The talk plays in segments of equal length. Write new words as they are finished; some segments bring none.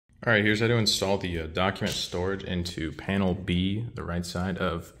All right, here's how to install the document storage into panel B, the right side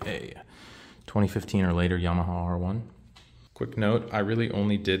of a 2015 or later Yamaha R1. Quick note, I really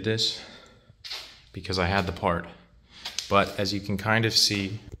only did this because I had the part. But as you can kind of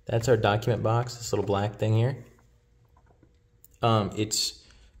see, that's our document box, this little black thing here. It's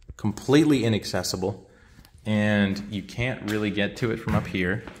completely inaccessible and you can't really get to it from up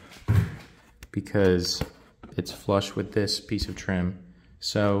here because it's flush with this piece of trim.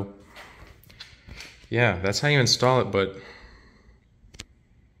 So yeah, that's how you install it, but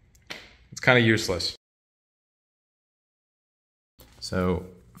it's kind of useless. So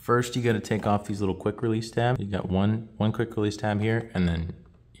first you got to take off these little quick release tabs. You got one quick release tab here and then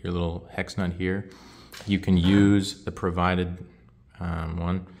your little hex nut here. You can use the provided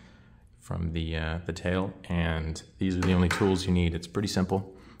one from the tail, and these are the only tools you need. It's pretty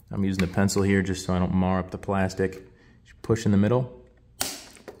simple. I'm using the pencil here just so I don't mar up the plastic. You push in the middle,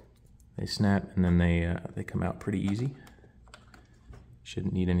 they snap, and then they come out pretty easy.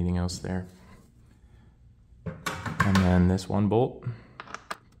 Shouldn't need anything else there. And then this one bolt.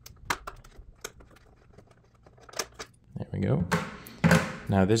 There we go.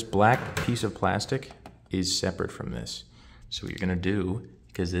 Now this black piece of plastic is separate from this. So what you're gonna do,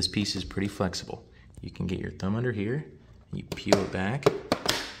 because this piece is pretty flexible, you can get your thumb under here, you peel it back,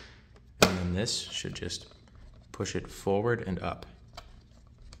 and then this should just push it forward and up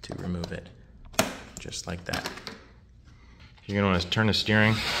to remove it, just like that. You're gonna wanna turn the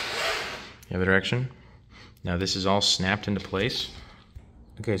steering the other direction. Now this is all snapped into place.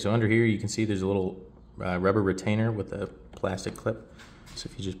 Okay, so under here you can see there's a little rubber retainer with a plastic clip. So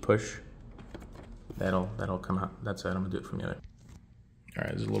if you just push, that'll come out. That's it, I'm gonna do it from the other. All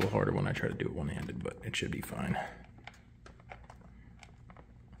right, this is a little harder when I try to do it one-handed, but it should be fine.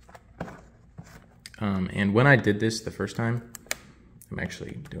 And when I did this the first time, I'm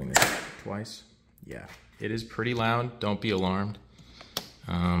actually doing this twice. Yeah, it is pretty loud, don't be alarmed.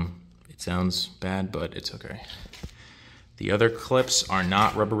 It sounds bad, but it's okay. The other clips are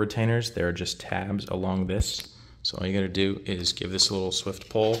not rubber retainers, they're just tabs along this. So all you gotta do is give this a little swift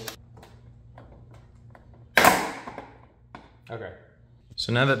pull. Okay.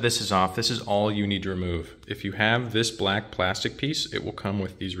 So now that this is off, this is all you need to remove. If you have this black plastic piece, it will come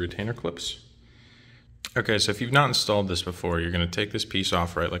with these retainer clips. Okay, so if you've not installed this before, you're gonna take this piece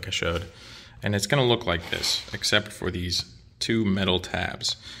off, right, like I showed, and it's gonna look like this, except for these two metal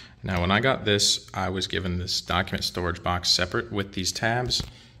tabs. Now, when I got this, I was given this document storage box separate with these tabs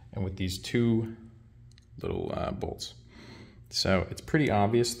and with these two little bolts. So it's pretty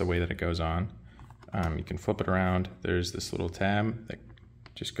obvious the way that it goes on. You can flip it around. There's this little tab that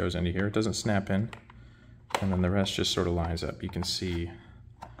just goes into here. It doesn't snap in. And then the rest just sort of lines up. You can see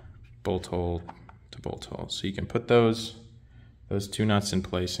bolt hole to bolt hole. So you can put those two nuts in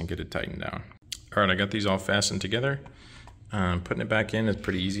place and get it tightened down. All right, I got these all fastened together. Putting it back in is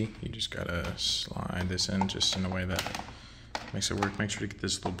pretty easy. You just gotta slide this in just in a way that makes it work. Make sure to get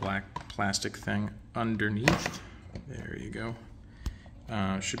this little black plastic thing underneath. There you go.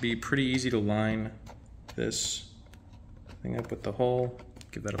 Should be pretty easy to line this thing up with the hole.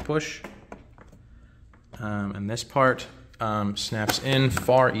 Give that a push. And this part snaps in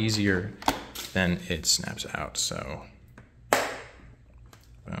far easier than it snaps out. So,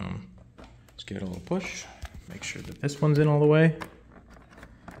 boom. Let's give it a little push. Make sure that this one's in all the way.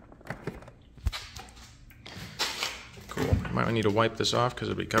 Cool. You might need to wipe this off because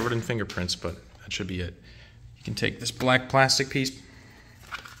it'll be covered in fingerprints, but that should be it. You can take this black plastic piece,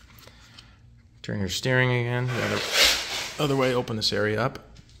 turn your steering again, the other way, open this area up.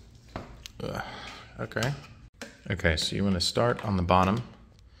 Okay. Okay, so you want to start on the bottom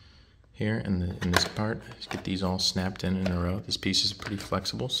here in this part. Just get these all snapped in a row. This piece is pretty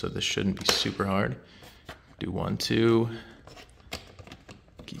flexible, so this shouldn't be super hard. Do 1, 2,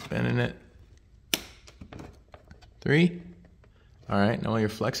 keep bending it. 3. All right, now while you're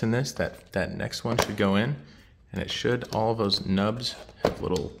flexing this, that next one should go in, and it should, all of those nubs have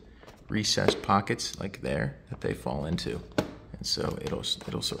little recessed pockets like there that they fall into. And so it'll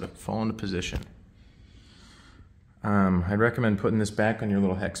sort of fall into position. I'd recommend putting this back on your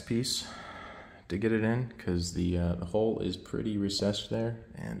little hex piece to get it in, because the hole is pretty recessed there,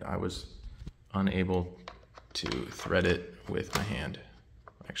 and I was unable to thread it with my hand.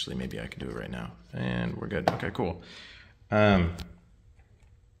 Actually, maybe I can do it right now. And we're good. Okay, cool. And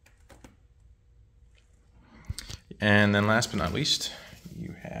then last but not least,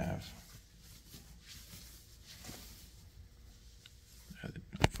 you have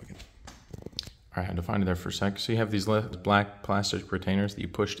I had to find it there for a sec. So you have these black plastic retainers that you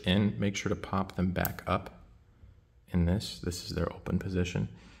pushed in. Make sure to pop them back up in this. This is their open position.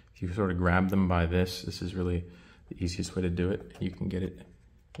 If you sort of grab them by this is really the easiest way to do it. You can get it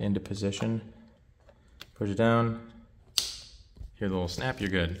into position, push it down, hear the little snap, you're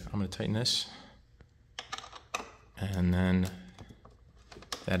good. I'm gonna tighten this, and then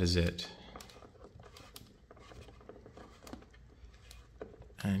that is it.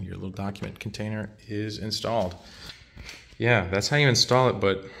 And your little document container is installed. Yeah, that's how you install it,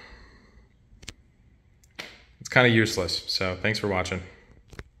 but it's kind of useless. So thanks for watching.